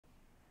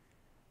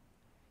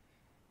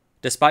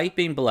Despite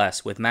being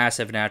blessed with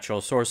massive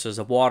natural sources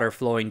of water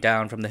flowing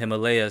down from the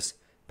Himalayas,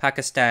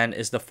 Pakistan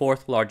is the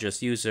fourth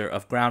largest user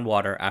of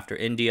groundwater after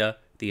India,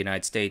 the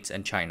United States,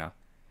 and China.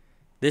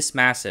 This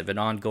massive and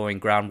ongoing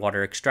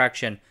groundwater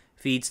extraction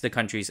feeds the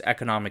country's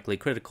economically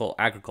critical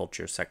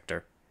agriculture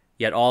sector,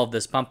 yet all of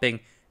this pumping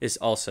is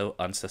also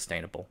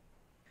unsustainable.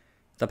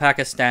 The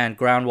Pakistan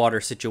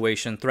groundwater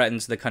situation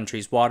threatens the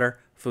country's water,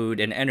 food,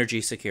 and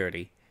energy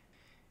security.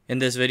 In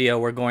this video,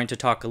 we're going to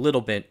talk a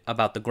little bit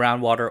about the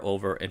groundwater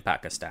over in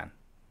Pakistan.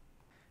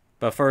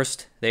 But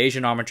first, the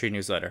Asianometry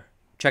newsletter.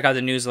 Check out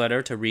the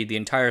newsletter to read the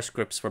entire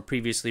scripts for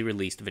previously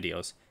released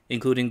videos,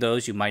 including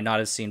those you might not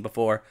have seen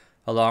before,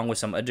 along with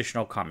some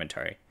additional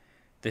commentary.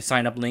 The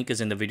sign-up link is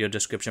in the video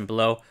description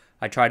below.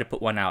 I try to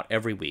put one out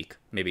every week,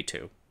 maybe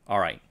two.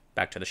 Alright,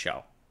 back to the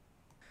show.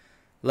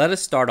 Let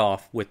us start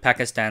off with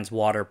Pakistan's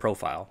water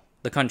profile.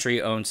 The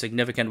country owns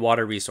significant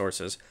water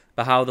resources,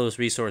 but how those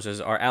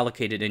resources are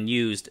allocated and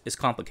used is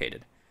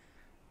complicated.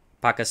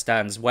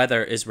 Pakistan's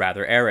weather is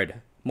rather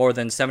arid. More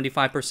than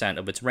 75%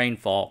 of its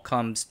rainfall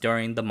comes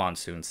during the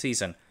monsoon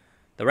season.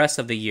 The rest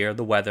of the year,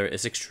 the weather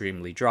is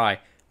extremely dry,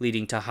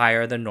 leading to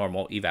higher than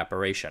normal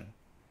evaporation.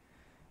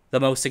 The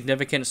most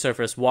significant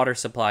surface water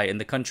supply in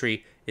the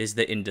country is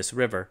the Indus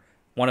River.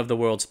 One of the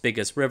world's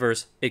biggest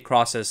rivers, it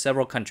crosses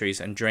several countries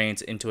and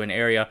drains into an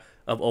area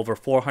of over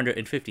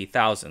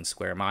 450,000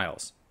 square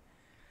miles.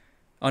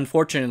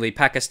 Unfortunately,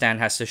 Pakistan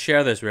has to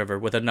share this river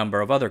with a number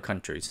of other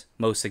countries,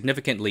 most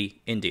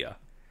significantly India.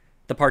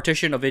 The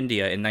partition of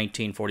India in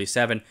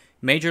 1947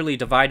 majorly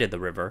divided the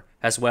river,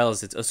 as well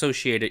as its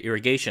associated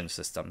irrigation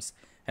systems,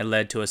 and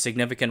led to a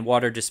significant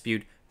water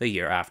dispute the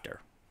year after.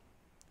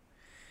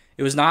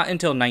 It was not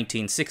until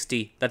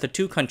 1960 that the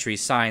two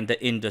countries signed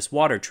the Indus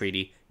Water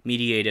Treaty,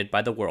 mediated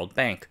by the World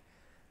Bank.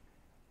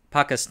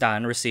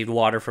 Pakistan received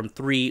water from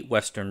three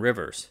western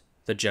rivers,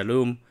 the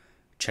Jhelum,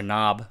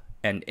 Chenab,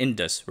 and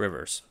Indus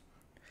rivers.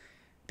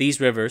 These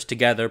rivers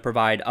together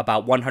provide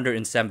about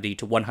 170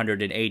 to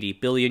 180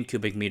 billion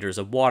cubic meters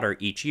of water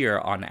each year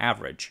on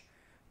average.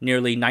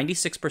 Nearly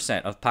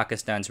 96% of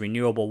Pakistan's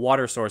renewable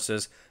water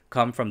sources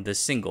come from this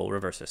single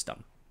river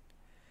system.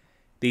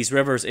 These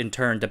rivers in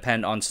turn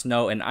depend on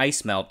snow and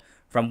ice melt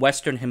from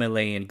western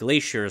Himalayan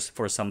glaciers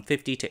for some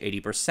 50 to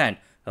 80%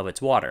 of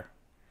its water.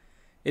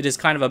 It is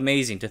kind of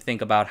amazing to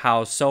think about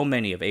how so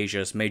many of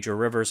Asia's major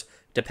rivers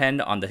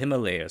depend on the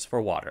Himalayas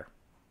for water.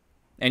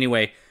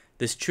 Anyway,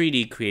 this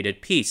treaty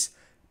created peace,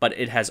 but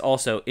it has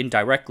also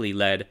indirectly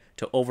led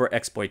to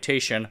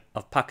overexploitation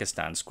of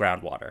Pakistan's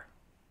groundwater.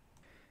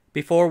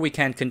 Before we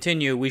can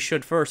continue, we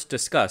should first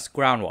discuss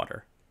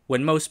groundwater.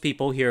 When most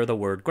people hear the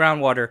word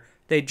groundwater,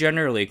 they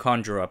generally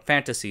conjure up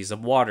fantasies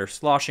of water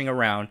sloshing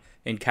around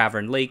in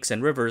cavern lakes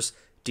and rivers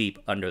deep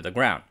under the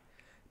ground.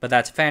 But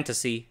that's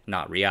fantasy,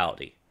 not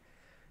reality.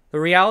 The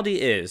reality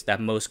is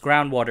that most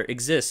groundwater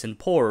exists in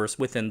pores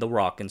within the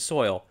rock and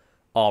soil.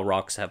 All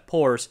rocks have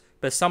pores,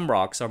 but some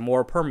rocks are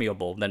more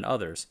permeable than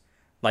others,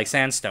 like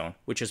sandstone,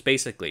 which is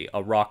basically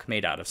a rock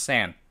made out of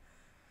sand.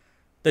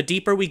 The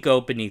deeper we go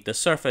beneath the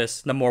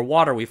surface, the more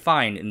water we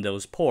find in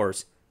those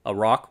pores. A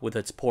rock with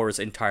its pores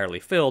entirely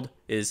filled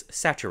is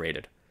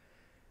saturated.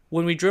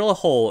 When we drill a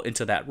hole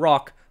into that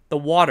rock, the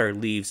water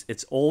leaves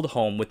its old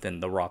home within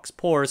the rock's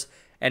pores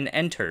and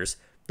enters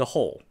the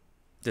hole.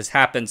 This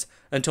happens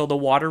until the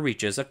water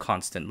reaches a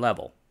constant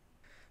level.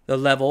 The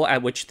level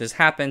at which this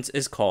happens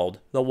is called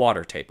the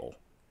water table.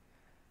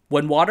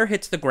 When water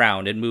hits the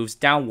ground, it moves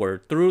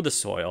downward through the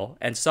soil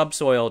and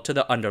subsoil to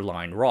the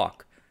underlying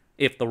rock.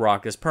 If the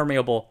rock is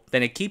permeable,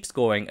 then it keeps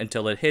going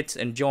until it hits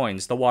and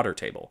joins the water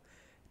table.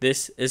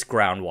 This is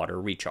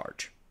groundwater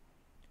recharge.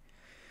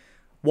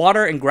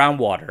 Water and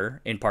groundwater,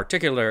 in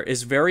particular,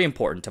 is very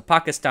important to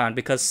Pakistan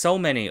because so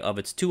many of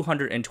its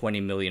 220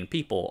 million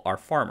people are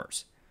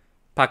farmers.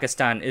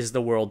 Pakistan is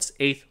the world's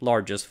 8th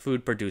largest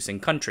food-producing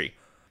country.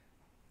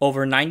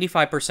 Over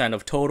 95%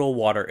 of total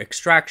water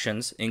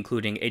extractions,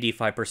 including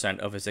 85%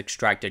 of its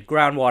extracted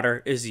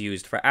groundwater, is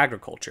used for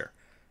agriculture.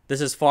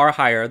 This is far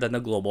higher than the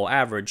global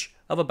average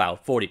of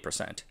about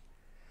 40%.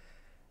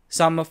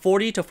 Some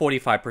 40 to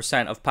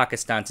 45% of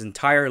Pakistan's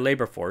entire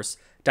labor force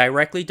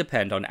directly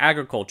depend on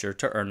agriculture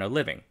to earn a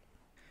living.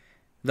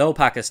 Though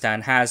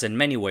Pakistan has in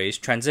many ways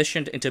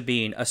transitioned into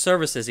being a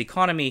services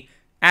economy,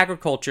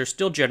 agriculture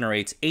still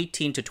generates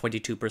 18 to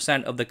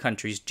 22% of the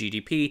country's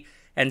GDP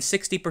and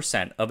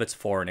 60% of its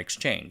foreign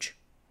exchange.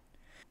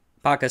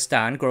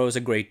 Pakistan grows a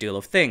great deal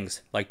of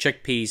things, like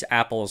chickpeas,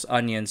 apples,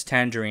 onions,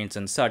 tangerines,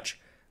 and such,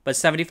 but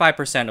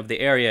 75% of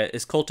the area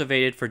is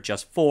cultivated for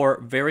just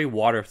 4 very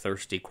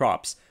water-thirsty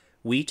crops: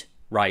 wheat,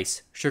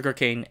 rice,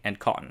 sugarcane, and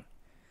cotton.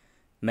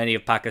 Many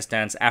of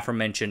Pakistan's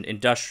aforementioned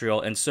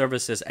industrial and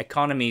services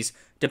economies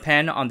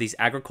depend on these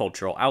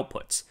agricultural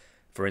outputs,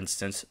 for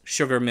instance,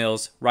 sugar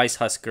mills, rice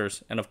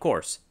huskers, and of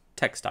course,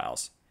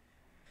 textiles.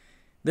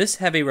 This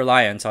heavy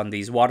reliance on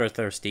these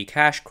water-thirsty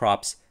cash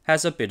crops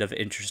has a bit of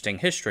interesting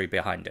history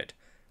behind it.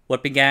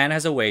 What began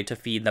as a way to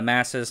feed the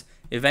masses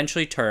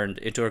eventually turned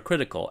into a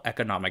critical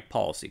economic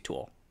policy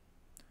tool.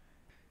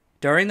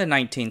 During the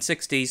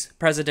 1960s,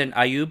 President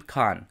Ayub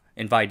Khan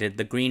invited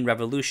the Green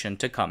Revolution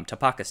to come to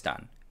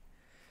Pakistan.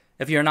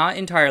 If you're not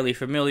entirely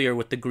familiar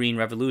with the Green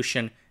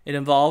Revolution, it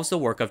involves the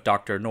work of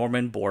Dr.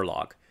 Norman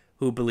Borlaug,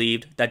 who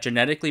believed that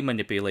genetically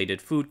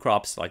manipulated food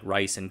crops like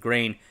rice and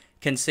grain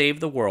can save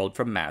the world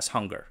from mass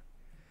hunger.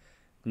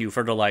 New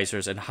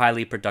fertilizers and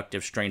highly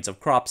productive strains of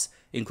crops,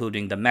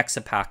 including the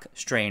Mexipac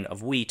strain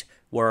of wheat,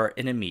 were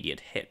an immediate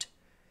hit.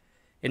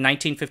 In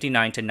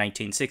 1959 to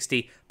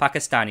 1960,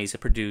 Pakistanis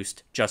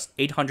produced just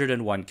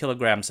 801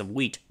 kilograms of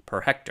wheat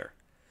per hectare.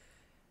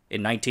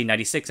 In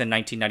 1996 and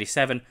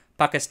 1997,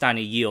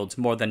 Pakistani yields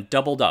more than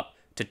doubled up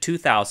to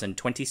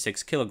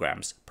 2,026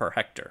 kilograms per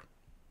hectare.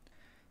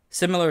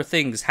 Similar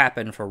things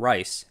happened for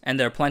rice, and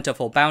their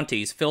plentiful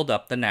bounties filled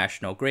up the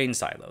national grain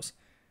silos.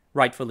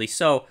 Rightfully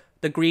so,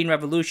 the Green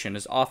Revolution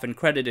is often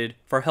credited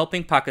for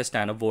helping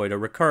Pakistan avoid a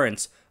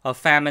recurrence of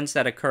famines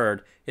that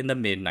occurred in the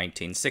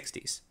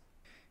mid-1960s.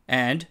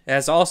 And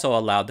has also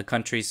allowed the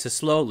country to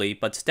slowly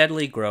but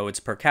steadily grow its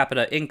per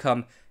capita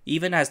income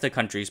even as the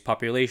country's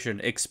population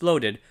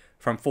exploded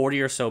from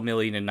 40 or so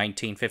million in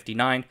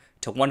 1959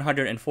 to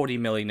 140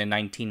 million in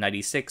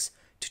 1996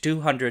 to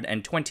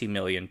 220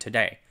 million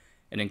today,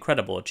 an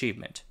incredible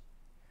achievement.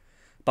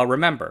 But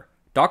remember,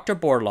 Dr.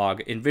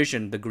 Borlaug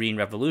envisioned the Green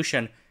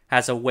Revolution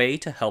as a way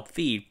to help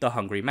feed the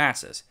hungry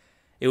masses.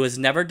 It was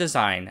never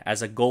designed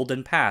as a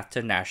golden path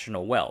to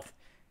national wealth,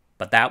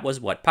 but that was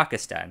what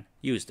Pakistan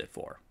used it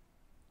for.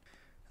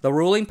 The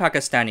ruling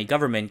Pakistani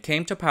government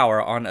came to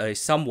power on a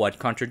somewhat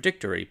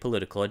contradictory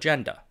political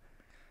agenda.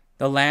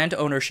 The land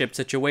ownership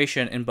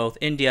situation in both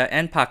India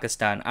and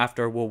Pakistan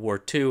after World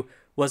War II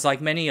was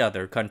like many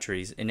other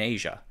countries in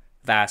Asia,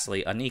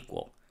 vastly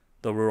unequal.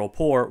 The rural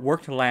poor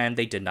worked land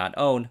they did not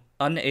own,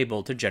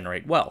 unable to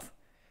generate wealth.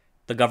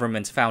 The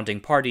government's founding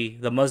party,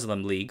 the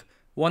Muslim League,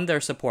 won their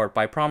support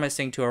by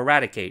promising to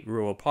eradicate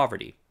rural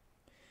poverty.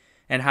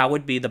 And how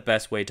would be the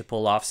best way to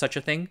pull off such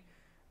a thing?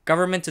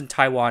 Governments in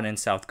Taiwan and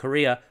South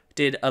Korea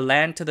did a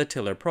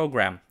land-to-the-tiller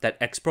program that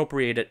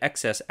expropriated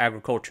excess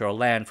agricultural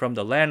land from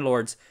the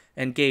landlords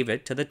and gave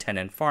it to the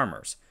tenant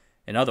farmers.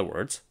 In other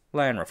words,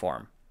 land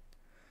reform.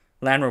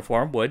 Land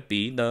reform would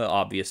be the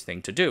obvious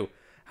thing to do.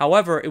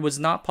 However, it was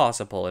not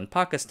possible in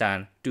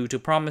Pakistan due to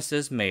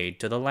promises made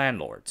to the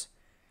landlords.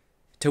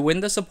 To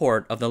win the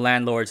support of the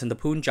landlords in the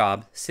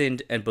Punjab,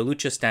 Sindh, and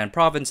Baluchistan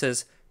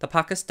provinces, the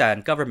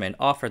Pakistan government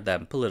offered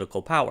them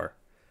political power.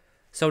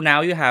 So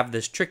now you have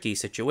this tricky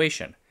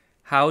situation.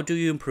 How do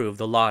you improve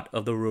the lot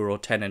of the rural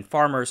tenant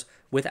farmers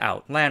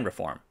without land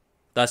reform?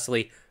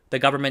 Thusly, the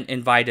government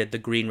invited the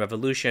Green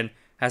Revolution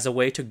as a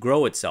way to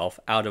grow itself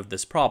out of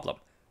this problem,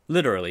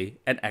 literally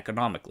and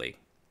economically.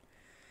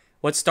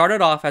 What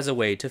started off as a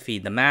way to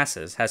feed the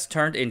masses has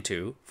turned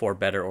into, for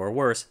better or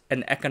worse,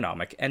 an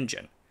economic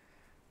engine.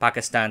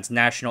 Pakistan's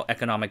national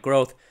economic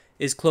growth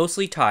is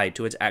closely tied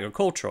to its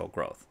agricultural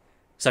growth.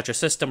 Such a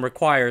system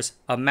requires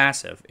a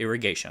massive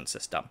irrigation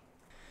system.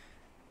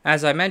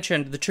 As I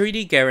mentioned, the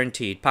treaty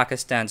guaranteed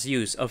Pakistan's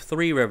use of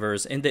 3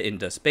 rivers in the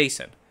Indus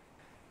Basin.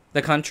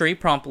 The country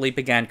promptly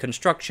began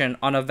construction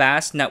on a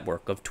vast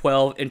network of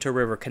 12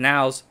 inter-river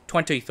canals,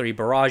 23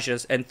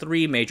 barrages, and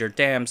 3 major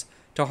dams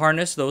to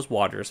harness those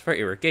waters for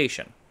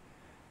irrigation.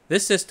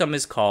 This system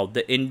is called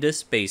the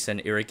Indus Basin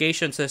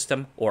Irrigation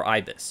System, or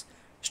IBIS.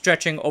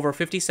 Stretching over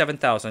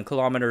 57,000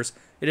 kilometers,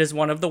 it is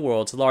one of the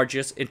world's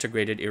largest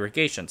integrated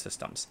irrigation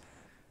systems.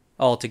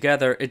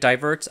 Altogether, it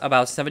diverts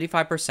about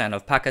 75%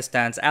 of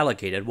Pakistan's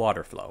allocated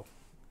water flow.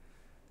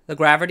 The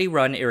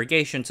gravity-run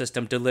irrigation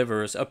system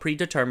delivers a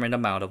predetermined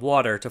amount of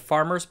water to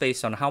farmers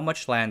based on how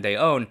much land they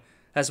own,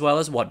 as well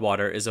as what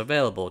water is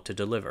available to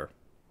deliver.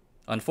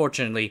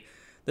 Unfortunately,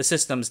 the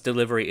system's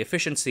delivery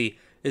efficiency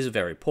is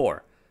very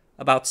poor.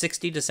 About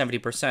 60 to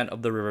 70%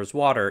 of the river's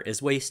water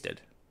is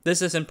wasted.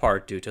 This is in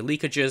part due to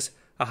leakages,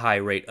 a high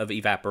rate of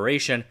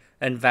evaporation,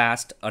 and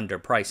vast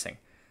underpricing.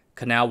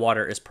 Canal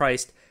water is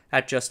priced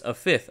at just a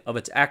fifth of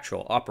its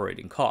actual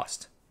operating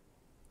cost.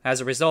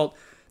 As a result,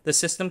 the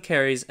system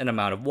carries an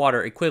amount of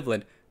water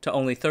equivalent to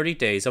only 30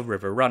 days of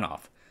river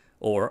runoff,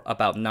 or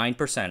about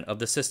 9% of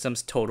the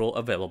system's total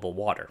available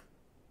water.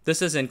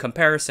 This is in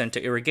comparison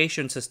to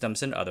irrigation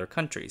systems in other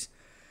countries.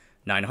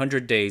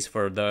 900 days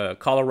for the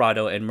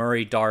Colorado and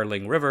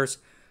Murray-Darling rivers,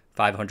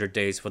 500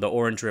 days for the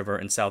Orange River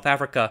in South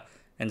Africa,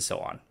 and so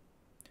on.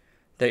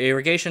 The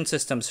irrigation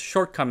system's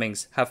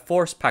shortcomings have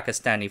forced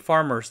Pakistani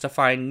farmers to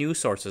find new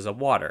sources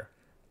of water.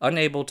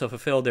 Unable to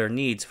fulfill their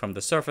needs from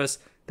the surface,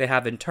 they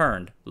have in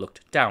turn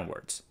looked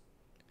downwards.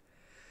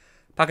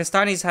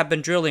 Pakistanis have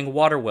been drilling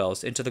water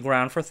wells into the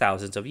ground for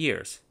thousands of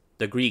years.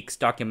 The Greeks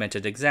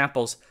documented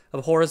examples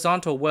of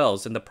horizontal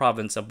wells in the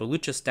province of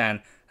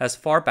Baluchistan as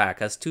far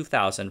back as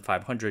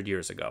 2,500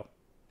 years ago.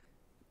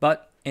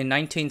 But in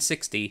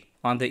 1960,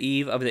 on the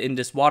eve of the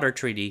Indus Water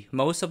Treaty,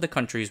 most of the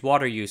country's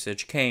water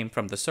usage came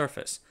from the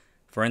surface.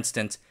 For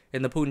instance,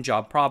 in the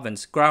Punjab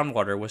province,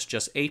 groundwater was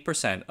just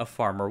 8% of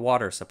farmer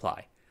water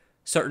supply.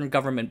 Certain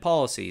government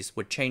policies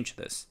would change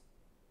this.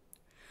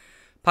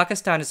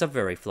 Pakistan is a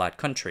very flat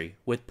country,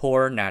 with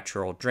poor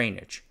natural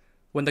drainage.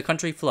 When the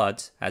country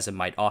floods, as it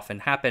might often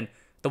happen,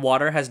 The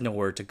water has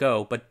nowhere to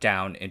go but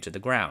down into the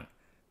ground.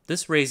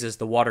 This raises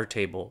the water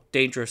table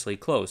dangerously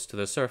close to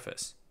the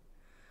surface.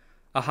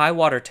 A high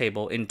water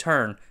table, in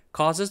turn,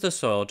 causes the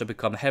soil to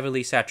become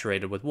heavily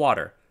saturated with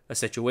water, a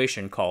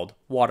situation called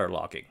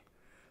waterlogging.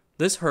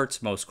 This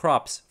hurts most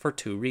crops for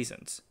two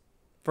reasons.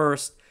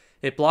 First,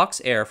 it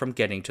blocks air from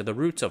getting to the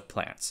roots of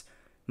plants.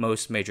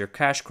 Most major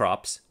cash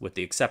crops, with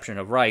the exception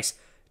of rice,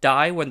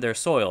 die when their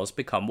soils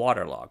become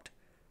waterlogged.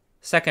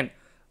 Second,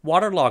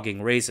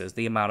 waterlogging raises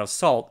the amount of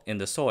salt in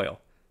the soil.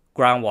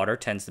 Groundwater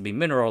tends to be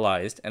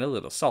mineralized and a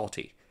little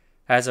salty.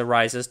 As it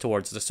rises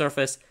towards the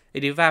surface,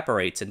 it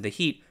evaporates in the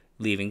heat,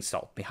 leaving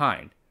salt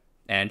behind.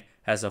 And,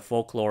 as a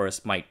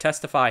folklorist might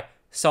testify,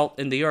 salt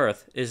in the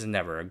earth is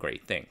never a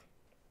great thing.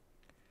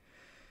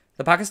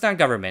 The Pakistan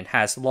government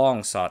has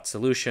long sought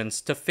solutions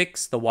to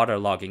fix the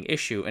waterlogging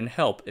issue and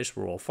help its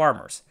rural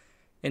farmers.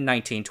 In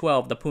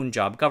 1912, the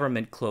Punjab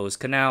government closed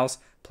canals,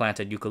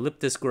 planted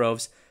eucalyptus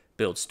groves,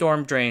 built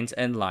storm drains,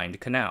 and lined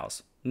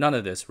canals. None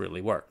of this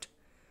really worked.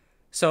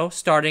 So,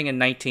 starting in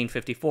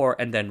 1954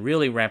 and then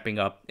really ramping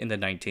up in the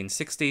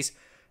 1960s,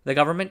 the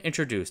government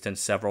introduced in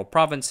several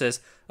provinces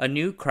a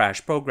new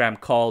crash program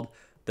called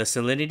the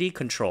Salinity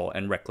Control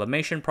and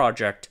Reclamation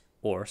Project,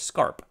 or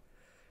SCARP.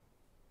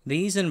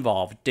 These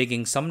involved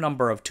digging some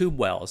number of tube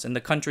wells in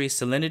the country's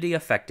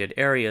salinity-affected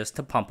areas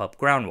to pump up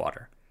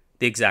groundwater.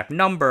 The exact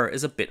number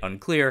is a bit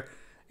unclear,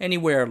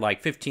 anywhere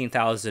like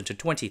 15,000 to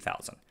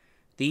 20,000.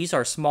 These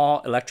are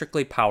small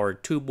electrically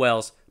powered tube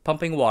wells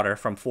pumping water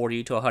from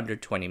 40 to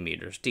 120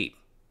 meters deep.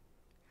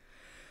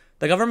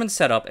 The government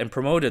set up and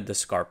promoted the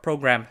SCARP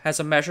program as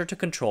a measure to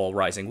control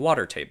rising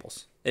water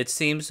tables. It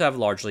seems to have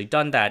largely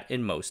done that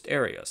in most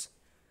areas.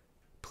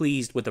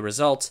 Pleased with the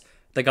results,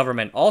 the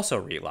government also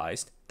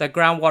realized that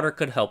groundwater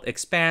could help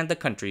expand the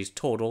country's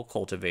total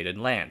cultivated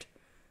land.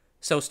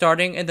 So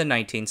starting in the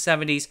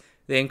 1970s,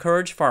 they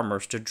encouraged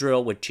farmers to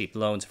drill with cheap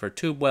loans for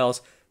tube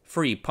wells,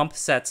 free pump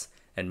sets,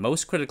 and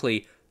most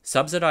critically,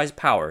 subsidized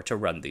power to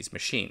run these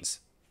machines.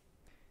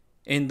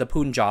 In the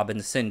Punjab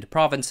and Sindh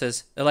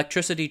provinces,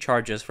 electricity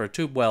charges for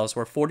tube wells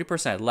were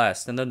 40%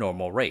 less than the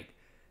normal rate.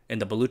 In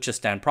the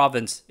Balochistan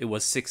province, it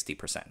was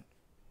 60%.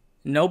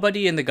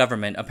 Nobody in the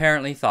government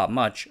apparently thought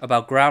much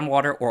about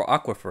groundwater or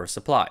aquifer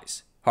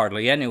supplies.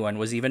 Hardly anyone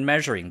was even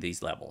measuring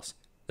these levels.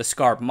 The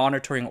SCARP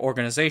monitoring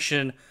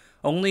organization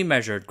only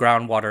measured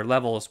groundwater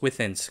levels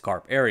within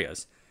SCARP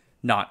areas,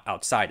 not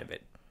outside of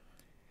it.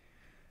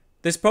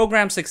 This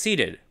program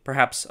succeeded,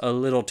 perhaps a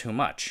little too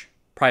much.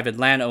 Private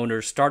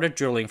landowners started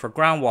drilling for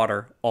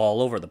groundwater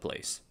all over the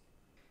place.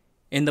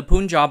 In the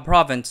Punjab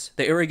province,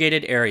 the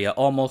irrigated area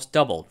almost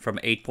doubled from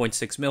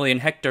 8.6 million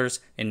hectares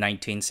in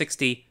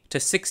 1960 to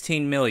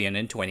 16 million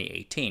in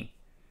 2018.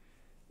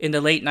 In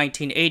the late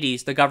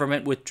 1980s, the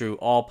government withdrew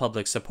all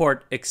public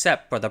support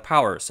except for the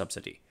power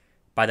subsidy.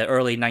 By the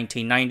early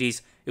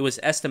 1990s, it was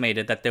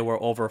estimated that there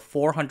were over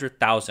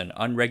 400,000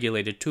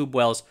 unregulated tube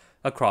wells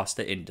across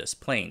the Indus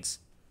plains.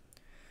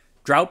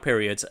 Drought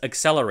periods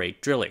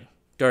accelerate drilling.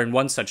 During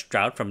one such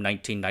drought from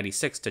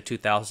 1996 to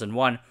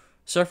 2001,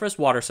 surface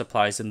water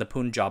supplies in the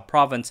Punjab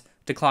province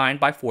declined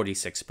by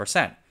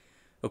 46%.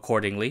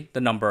 Accordingly,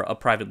 the number of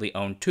privately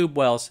owned tube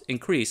wells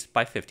increased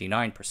by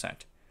 59%.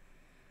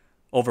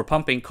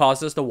 Overpumping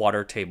causes the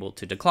water table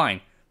to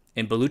decline.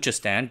 In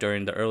Balochistan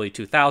during the early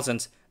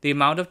 2000s, the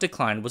amount of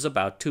decline was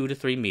about 2 to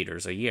 3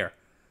 meters a year.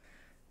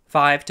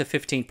 5 to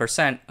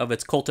 15% of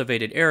its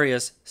cultivated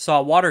areas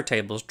saw water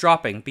tables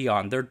dropping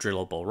beyond their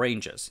drillable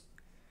ranges.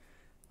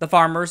 The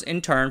farmers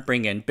in turn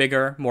bring in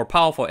bigger, more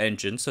powerful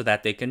engines so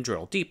that they can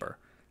drill deeper.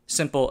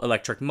 Simple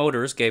electric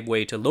motors gave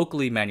way to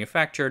locally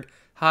manufactured,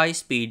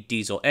 high-speed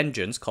diesel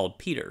engines called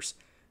peaters.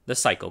 The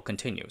cycle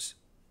continues.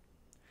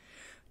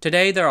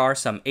 Today there are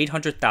some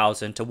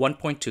 800,000 to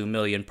 1.2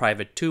 million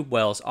private tube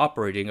wells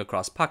operating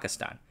across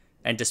Pakistan,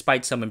 and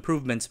despite some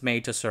improvements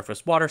made to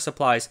surface water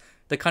supplies,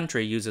 the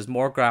country uses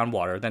more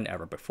groundwater than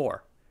ever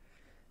before.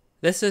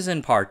 This is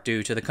in part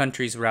due to the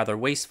country's rather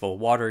wasteful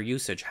water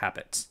usage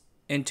habits.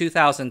 In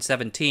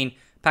 2017,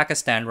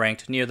 Pakistan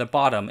ranked near the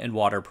bottom in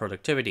water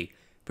productivity,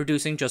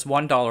 producing just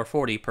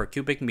 $1.40 per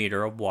cubic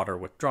meter of water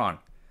withdrawn.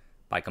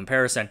 By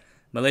comparison,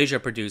 Malaysia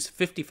produced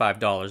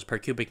 $55 per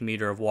cubic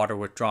meter of water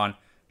withdrawn,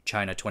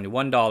 China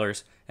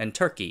 $21, and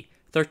Turkey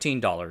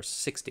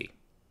 $13.60.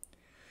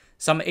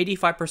 Some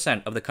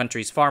 85% of the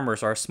country's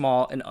farmers are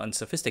small and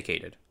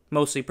unsophisticated,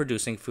 mostly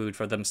producing food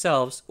for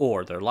themselves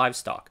or their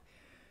livestock.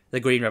 The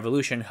Green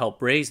Revolution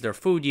helped raise their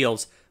food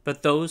yields,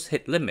 but those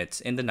hit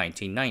limits in the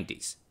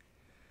 1990s.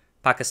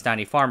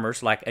 Pakistani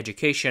farmers lack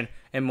education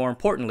and, more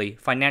importantly,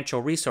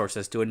 financial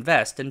resources to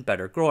invest in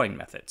better growing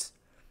methods.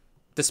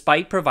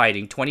 Despite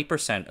providing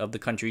 20% of the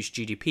country's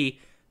GDP,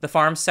 the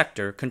farm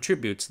sector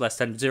contributes less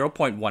than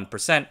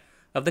 0.1%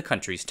 of the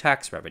country's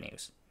tax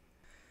revenues.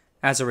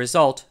 As a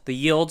result, the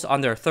yields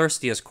on their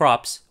thirstiest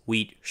crops,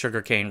 wheat,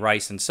 sugarcane,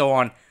 rice, and so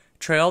on,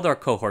 trail their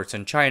cohorts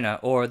in China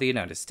or the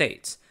United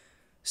States.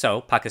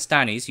 So,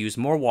 Pakistanis use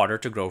more water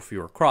to grow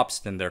fewer crops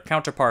than their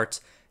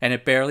counterparts, and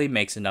it barely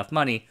makes enough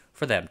money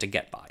for them to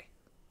get by.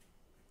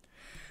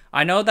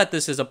 I know that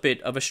this is a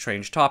bit of a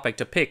strange topic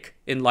to pick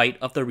in light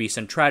of the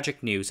recent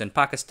tragic news in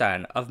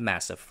Pakistan of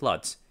massive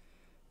floods.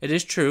 It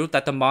is true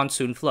that the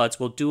monsoon floods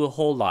will do a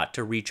whole lot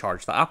to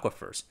recharge the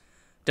aquifers.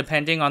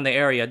 Depending on the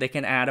area, they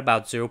can add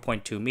about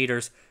 0.2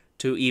 meters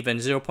to even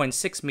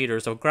 0.6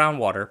 meters of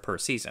groundwater per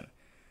season.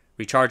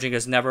 Recharging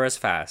is never as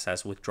fast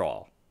as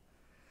withdrawal.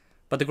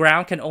 But the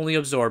ground can only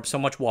absorb so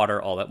much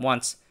water all at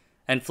once,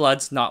 and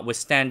floods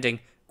notwithstanding,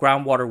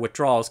 groundwater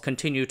withdrawals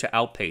continue to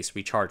outpace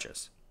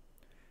recharges.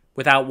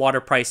 Without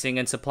water pricing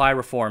and supply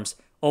reforms,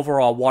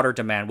 overall water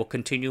demand will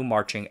continue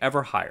marching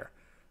ever higher.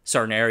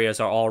 Certain areas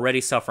are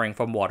already suffering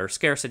from water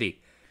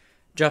scarcity.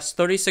 Just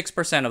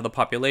 36% of the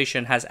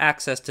population has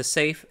access to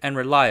safe and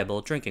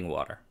reliable drinking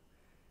water.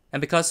 And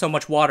because so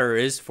much water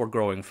is for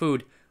growing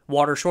food,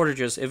 water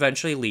shortages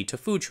eventually lead to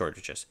food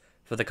shortages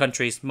for the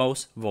country's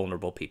most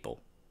vulnerable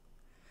people.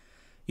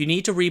 You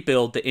need to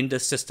rebuild the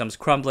Indus system's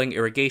crumbling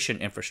irrigation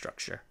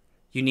infrastructure.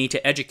 You need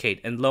to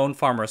educate and loan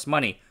farmers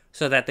money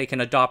so that they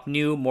can adopt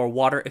new, more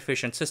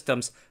water-efficient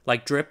systems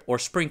like drip or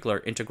sprinkler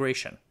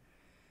integration.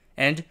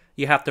 And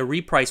you have to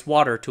reprice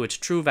water to its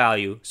true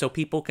value so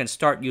people can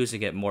start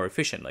using it more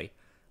efficiently,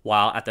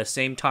 while at the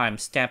same time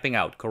stamping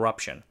out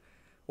corruption.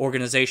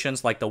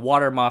 Organizations like the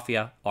water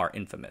mafia are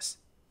infamous.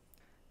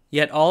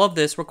 Yet all of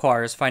this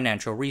requires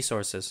financial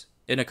resources.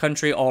 In a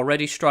country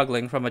already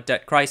struggling from a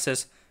debt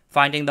crisis,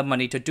 finding the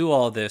money to do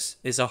all of this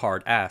is a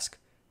hard ask.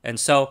 And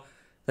so,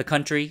 the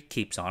country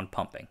keeps on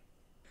pumping.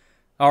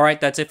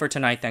 Alright, that's it for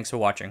tonight. Thanks for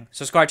watching.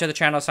 Subscribe to the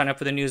channel, sign up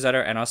for the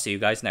newsletter, and I'll see you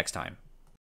guys next time.